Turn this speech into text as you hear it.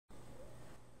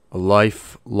A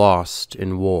Life Lost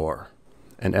in War,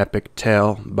 an epic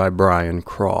tale by Brian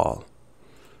Crawl.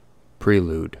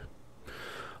 Prelude.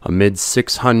 Amid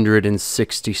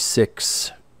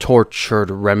 666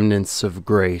 tortured remnants of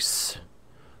grace,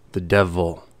 the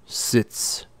devil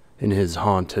sits in his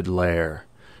haunted lair,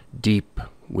 deep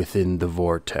within the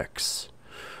vortex.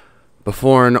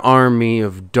 Before an army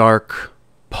of dark,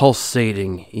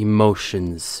 pulsating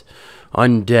emotions,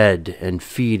 undead and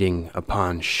feeding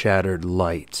upon shattered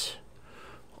light,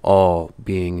 all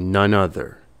being none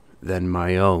other than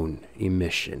my own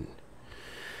emission.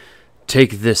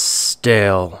 Take this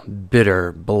stale,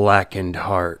 bitter, blackened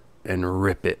heart and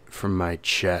rip it from my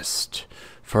chest,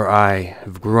 for I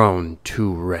have grown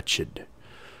too wretched.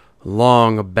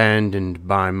 Long abandoned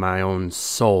by my own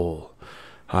soul,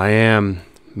 I am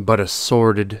but a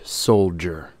sordid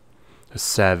soldier, a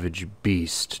savage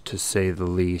beast, to say the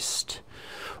least,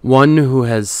 one who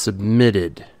has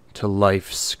submitted to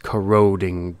life's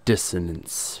corroding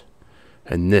dissonance.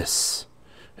 And this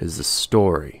is the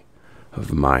story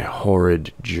of my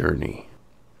horrid journey.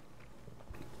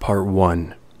 Part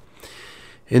 1.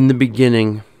 In the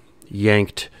beginning,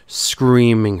 yanked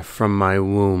screaming from my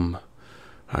womb,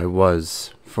 I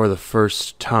was, for the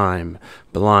first time,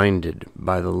 blinded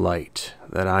by the light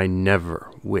that I never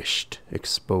wished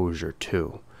exposure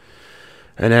to.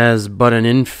 And as but an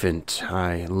infant,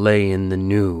 I lay in the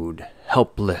nude,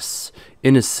 helpless,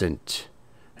 innocent,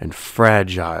 and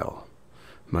fragile,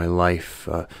 my life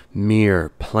a mere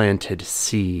planted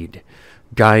seed,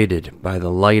 guided by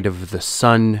the light of the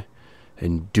sun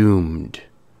and doomed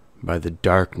by the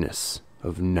darkness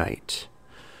of night,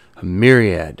 a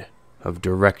myriad of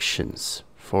directions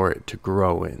for it to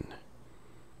grow in.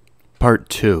 Part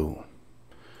 2.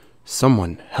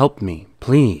 Someone help me,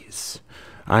 please.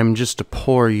 I'm just a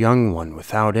poor young one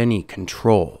without any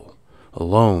control.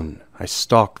 Alone, I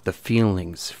stalk the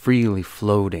feelings freely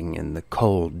floating in the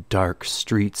cold, dark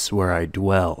streets where I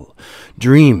dwell,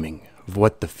 dreaming of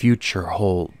what the future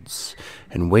holds,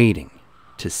 and waiting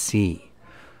to see,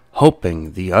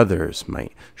 hoping the others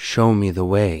might show me the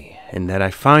way, and that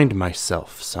I find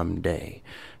myself someday,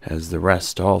 as the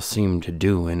rest all seem to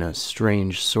do, in a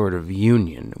strange sort of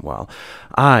union, while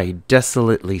I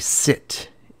desolately sit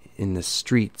in the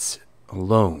streets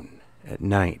alone at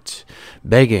night,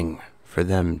 begging for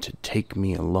them to take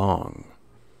me along.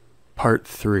 Part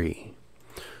 3.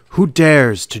 Who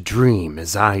dares to dream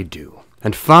as I do,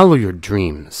 and follow your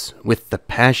dreams with the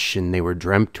passion they were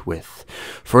dreamt with,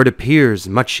 for it appears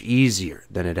much easier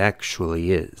than it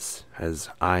actually is, as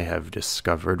I have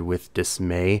discovered with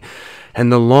dismay,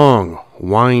 and the long,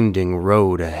 winding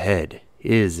road ahead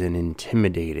is an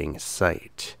intimidating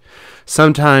sight.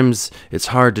 Sometimes it's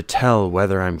hard to tell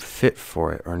whether I'm fit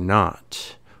for it or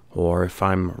not, or if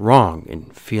I'm wrong in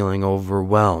feeling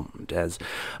overwhelmed, as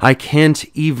I can't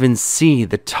even see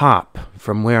the top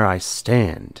from where I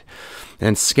stand.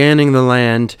 And scanning the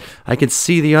land, I can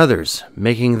see the others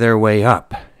making their way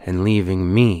up and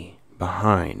leaving me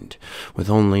behind, with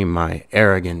only my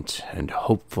arrogant and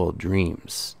hopeful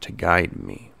dreams to guide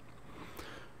me.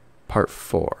 Part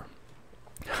 4.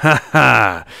 Ha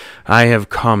ha! I have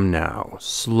come now,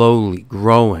 slowly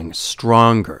growing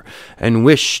stronger, and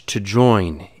wish to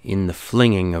join in the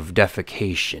flinging of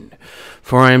defecation,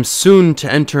 for I am soon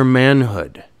to enter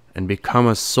manhood and become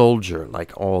a soldier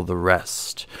like all the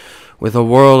rest, with a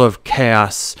whirl of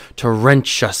chaos to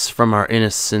wrench us from our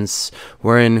innocence,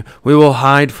 wherein we will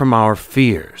hide from our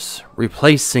fears,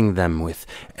 replacing them with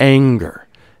anger,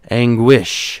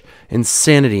 anguish,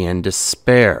 insanity, and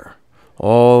despair,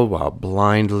 all while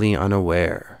blindly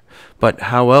unaware. But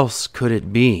how else could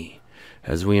it be,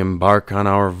 as we embark on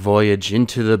our voyage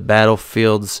into the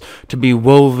battlefields to be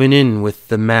woven in with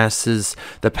the masses?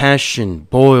 The passion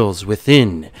boils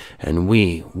within, and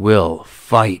we will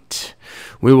fight.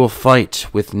 We will fight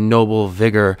with noble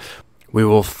vigor. We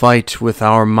will fight with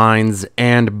our minds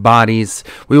and bodies.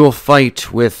 We will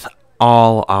fight with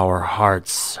all our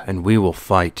hearts, and we will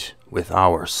fight with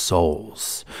our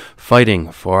souls,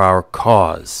 fighting for our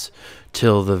cause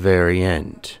till the very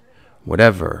end.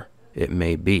 Whatever it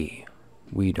may be,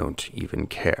 we don't even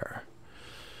care.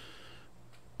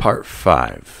 Part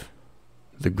 5.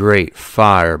 The great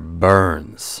fire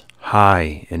burns,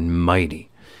 high and mighty.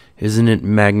 Isn't it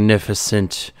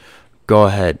magnificent? Go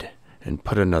ahead and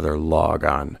put another log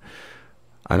on.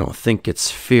 I don't think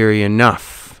it's fiery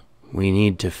enough. We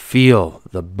need to feel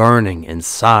the burning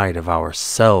inside of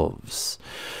ourselves,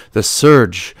 the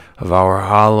surge of our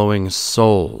hollowing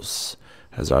souls,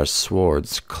 as our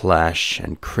swords clash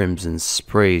and crimson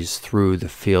sprays through the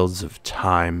fields of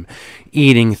time,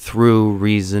 eating through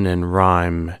reason and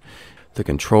rhyme, The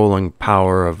controlling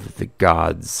power of the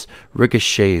gods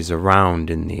ricochets around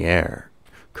in the air,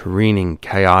 careening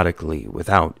chaotically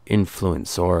without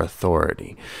influence or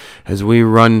authority, as we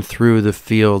run through the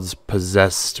fields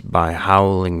possessed by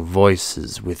howling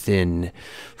voices within,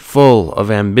 full of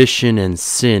ambition and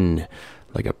sin,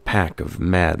 like a pack of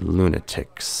mad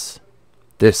lunatics.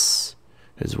 This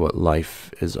is what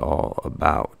life is all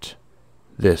about.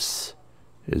 This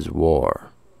is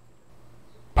war.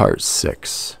 Part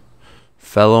 6.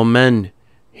 Fellow men,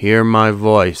 hear my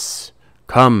voice.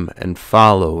 Come and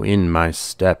follow in my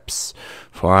steps,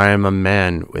 for I am a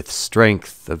man with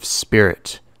strength of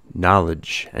spirit,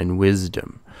 knowledge, and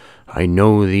wisdom. I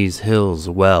know these hills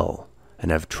well,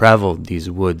 and have traveled these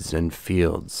woods and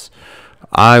fields.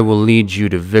 I will lead you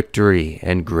to victory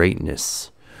and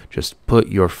greatness. Just put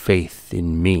your faith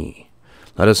in me.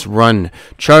 Let us run,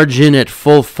 charge in at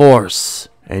full force,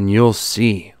 and you'll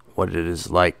see what it is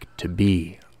like to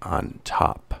be on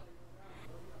top.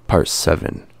 Part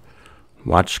 7.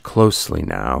 Watch closely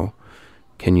now.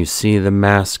 Can you see the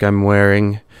mask I'm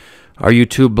wearing? Are you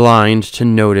too blind to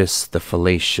notice the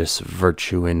fallacious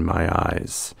virtue in my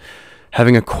eyes?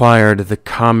 Having acquired the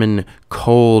common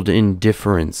cold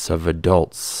indifference of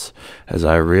adults, as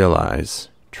I realize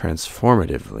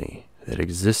transformatively that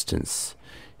existence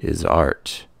is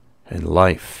art and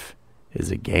life is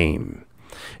a game.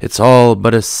 It's all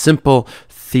but a simple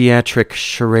theatric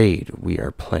charade we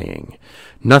are playing.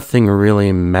 Nothing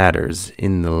really matters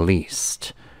in the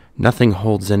least. Nothing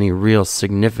holds any real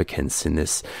significance in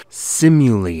this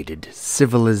simulated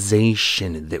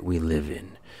civilization that we live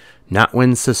in. Not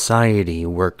when society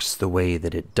works the way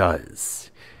that it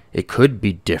does. It could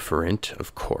be different,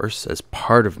 of course, as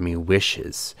part of me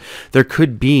wishes. There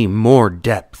could be more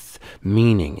depth,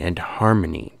 meaning, and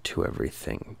harmony to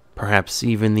everything. Perhaps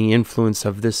even the influence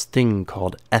of this thing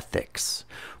called ethics,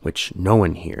 which no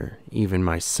one here, even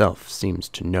myself, seems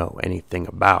to know anything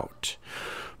about.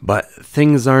 But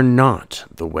things are not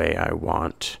the way I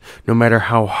want, no matter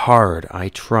how hard I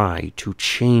try to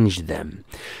change them.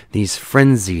 These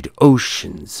frenzied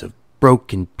oceans of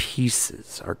broken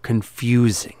pieces are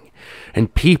confusing,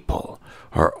 and people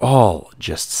are all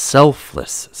just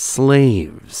selfless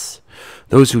slaves.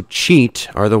 Those who cheat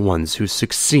are the ones who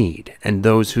succeed, and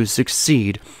those who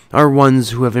succeed are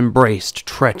ones who have embraced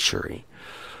treachery,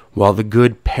 while the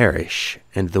good perish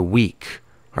and the weak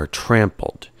are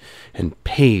trampled and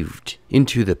paved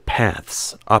into the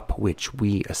paths up which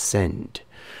we ascend,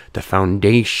 the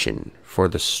foundation for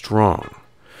the strong.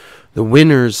 The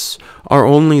winners are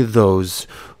only those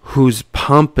whose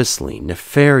pompously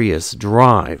nefarious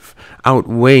drive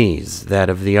outweighs that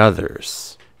of the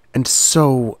others. And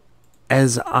so,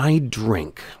 as I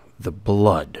drink the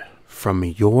blood from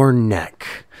your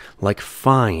neck like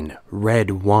fine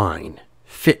red wine,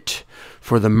 fit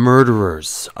for the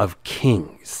murderers of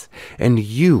kings, and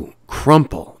you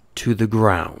crumple to the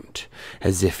ground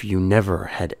as if you never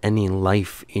had any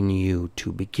life in you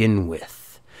to begin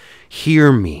with,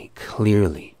 hear me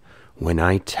clearly when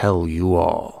I tell you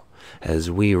all,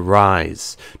 as we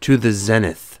rise to the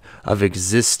zenith of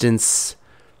existence,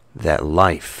 that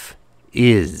life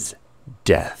is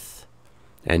death,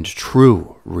 and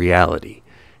true reality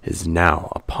is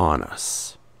now upon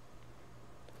us.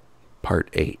 Part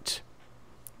 8.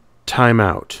 Time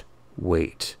out.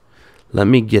 Wait. Let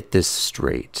me get this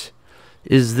straight.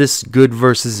 Is this good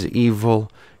versus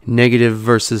evil, negative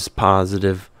versus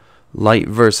positive, light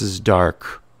versus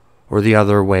dark, or the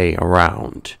other way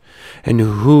around? And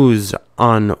who's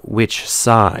on which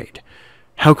side?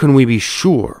 How can we be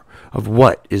sure of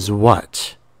what is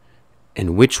what?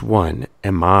 And which one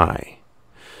am I?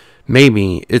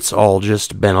 Maybe it's all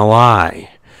just been a lie.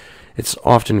 It's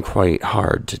often quite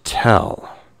hard to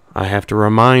tell. I have to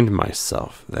remind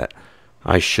myself that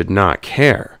I should not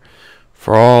care,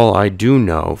 for all I do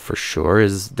know for sure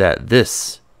is that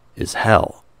this is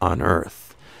hell on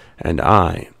earth, and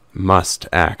I must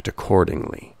act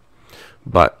accordingly.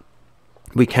 But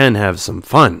we can have some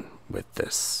fun with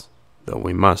this, though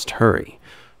we must hurry,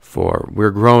 for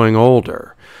we're growing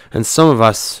older, and some of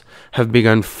us have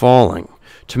begun falling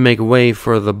to make way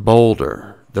for the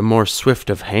bolder, the more swift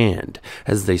of hand,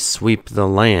 as they sweep the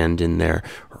land in their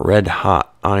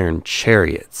red-hot iron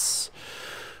chariots.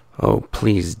 Oh,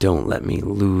 please don't let me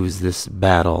lose this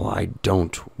battle. I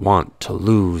don't want to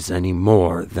lose any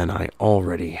more than I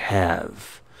already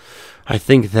have. I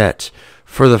think that,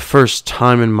 for the first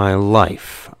time in my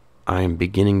life, I am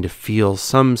beginning to feel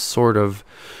some sort of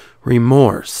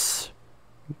remorse,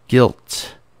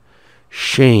 guilt,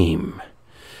 shame,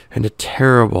 and a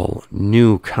terrible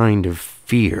new kind of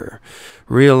fear,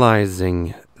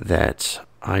 realizing that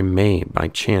I may, by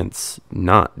chance,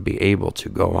 not be able to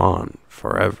go on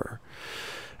forever,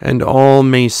 and all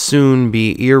may soon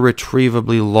be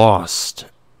irretrievably lost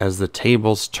as the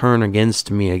tables turn against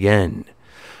me again.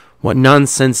 What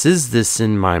nonsense is this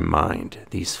in my mind,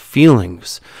 these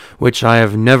feelings which I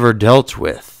have never dealt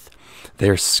with?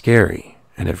 They're scary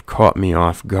and have caught me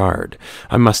off guard.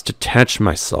 I must detach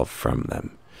myself from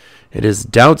them. It is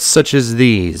doubts such as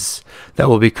these that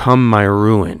will become my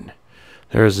ruin.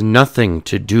 There is nothing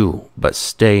to do but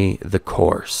stay the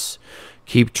course,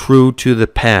 keep true to the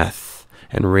path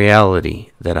and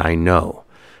reality that I know,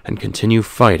 and continue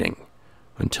fighting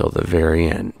until the very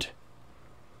end.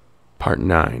 Part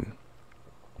 9.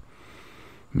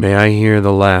 May I hear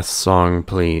the last song,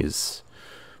 please?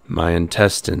 My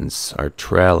intestines are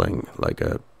trailing like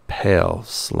a pale,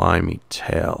 slimy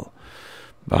tail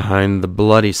behind the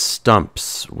bloody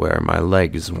stumps where my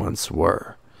legs once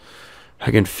were.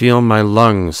 I can feel my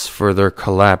lungs further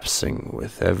collapsing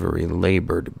with every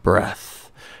labored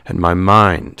breath, and my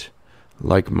mind,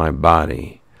 like my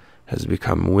body, has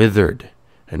become withered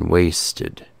and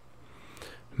wasted.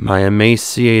 My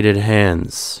emaciated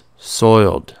hands,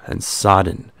 soiled and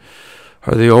sodden,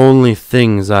 are the only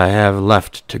things I have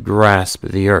left to grasp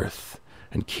the earth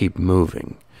and keep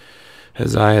moving,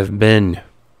 as I have been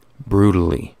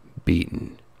brutally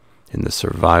beaten in the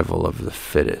survival of the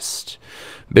fittest,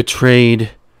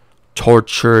 betrayed,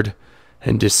 tortured,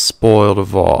 and despoiled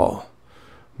of all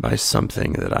by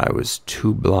something that I was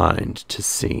too blind to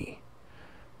see,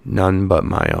 none but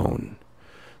my own,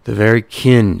 the very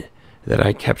kin that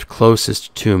I kept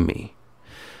closest to me,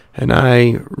 and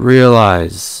I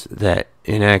realize that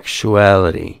in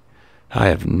actuality I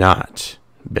have not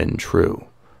been true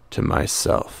to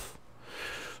myself.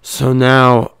 So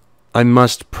now I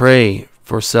must pray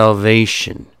for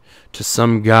salvation to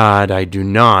some God I do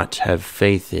not have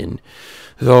faith in,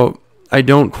 though I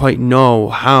don't quite know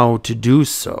how to do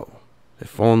so.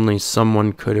 If only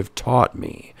someone could have taught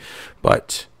me.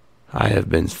 But I have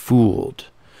been fooled,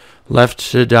 left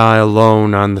to die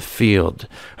alone on the field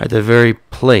at the very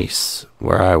place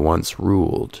where I once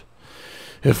ruled.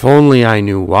 If only I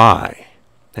knew why,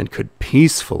 and could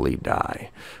peacefully die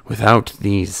without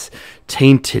these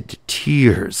tainted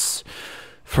tears,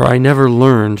 for I never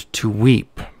learned to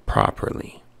weep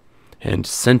properly, and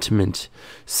sentiment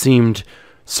seemed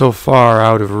so far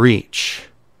out of reach.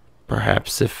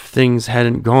 Perhaps if things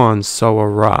hadn't gone so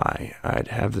awry, I'd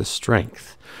have the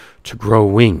strength to grow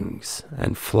wings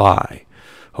and fly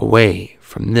away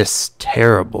from this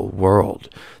terrible world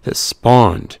that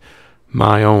spawned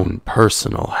my own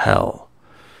personal hell.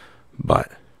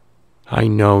 But I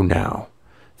know now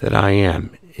that I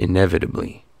am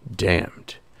inevitably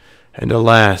damned, and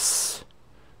alas,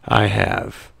 I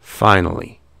have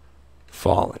finally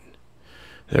fallen.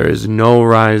 There is no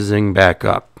rising back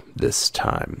up this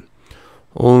time,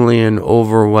 only an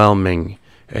overwhelming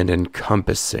and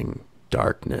encompassing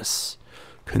darkness,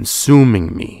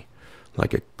 consuming me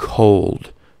like a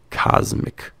cold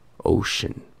cosmic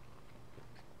ocean.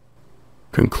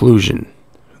 Conclusion.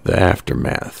 The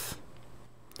aftermath.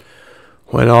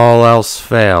 When all else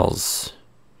fails,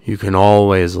 you can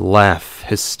always laugh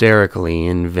hysterically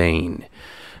in vain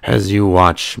as you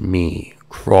watch me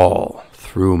crawl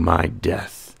through my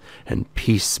death, and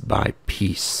piece by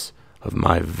piece of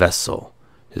my vessel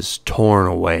is torn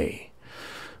away.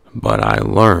 But I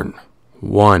learn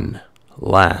one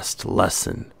last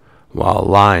lesson while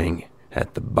lying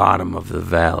at the bottom of the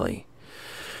valley,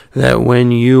 that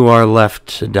when you are left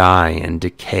to die and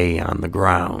decay on the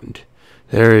ground,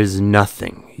 there is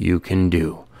nothing you can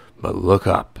do but look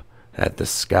up at the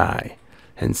sky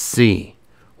and see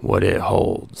what it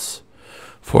holds,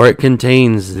 for it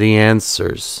contains the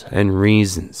answers and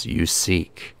reasons you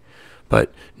seek,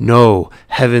 but no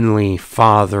heavenly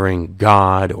fathering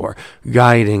God or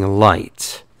guiding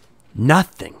light,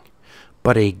 nothing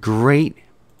but a great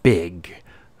big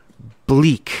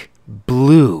bleak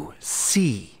blue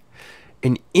sea,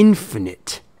 an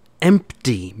infinite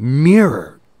empty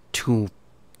mirror to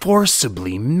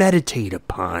forcibly meditate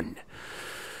upon,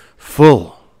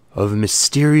 full of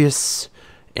mysterious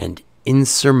and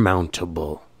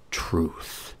insurmountable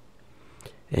truth.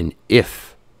 And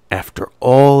if, after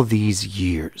all these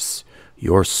years,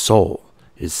 your soul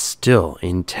is still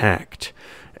intact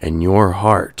and your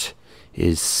heart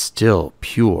is still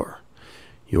pure,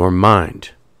 your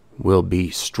mind will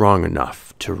be strong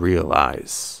enough to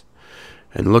realize,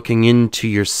 and looking into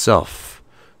yourself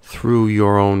through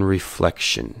your own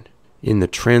reflection in the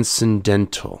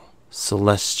transcendental,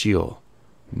 celestial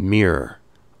mirror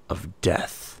of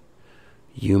death,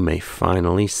 you may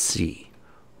finally see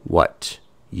what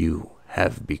you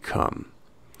have become.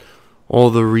 all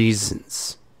the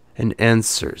reasons and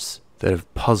answers that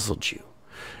have puzzled you,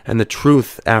 and the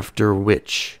truth after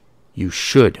which you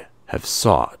should have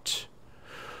sought,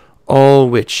 all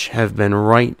which have been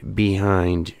right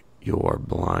behind your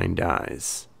blind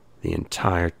eyes the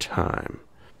entire time,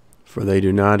 for they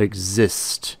do not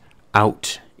exist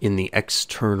out in the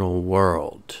external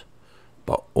world,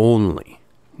 but only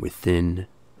within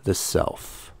the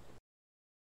self.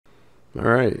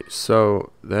 Alright,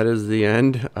 so that is the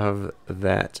end of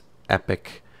that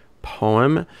epic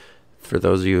poem. For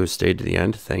those of you who stayed to the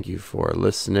end, thank you for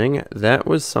listening. That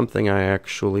was something I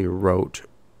actually wrote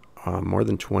more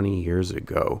than 20 years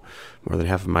ago, more than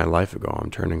half of my life ago.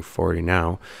 I'm turning 40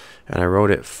 now, and I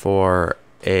wrote it for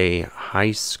a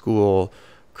high school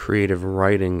creative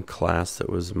writing class that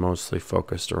was mostly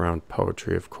focused around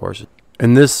poetry, of course.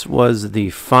 And this was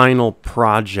the final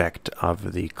project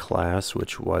of the class,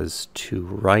 which was to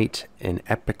write an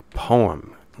epic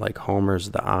poem like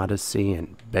Homer's The Odyssey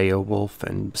and Beowulf.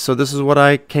 And so this is what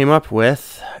I came up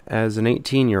with as an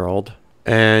 18-year-old.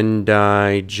 And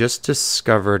I just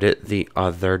discovered it the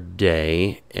other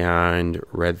day and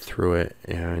read through it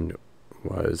and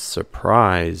was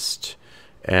surprised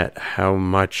at how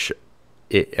much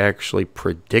it actually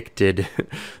predicted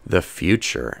the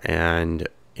future and,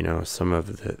 you know, some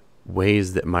of the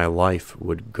ways that my life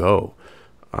would go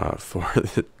for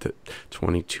the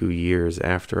 22 years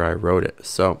after I wrote it.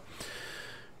 So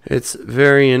it's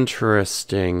very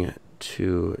interesting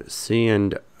to see,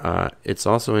 and it's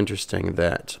also interesting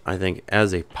that I think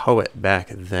as a poet back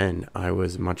then, I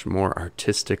was much more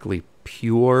artistically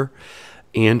pure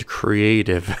and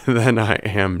creative than I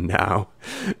am now.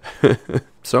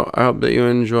 So I hope that you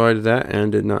enjoyed that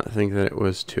and did not think that it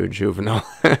was too juvenile.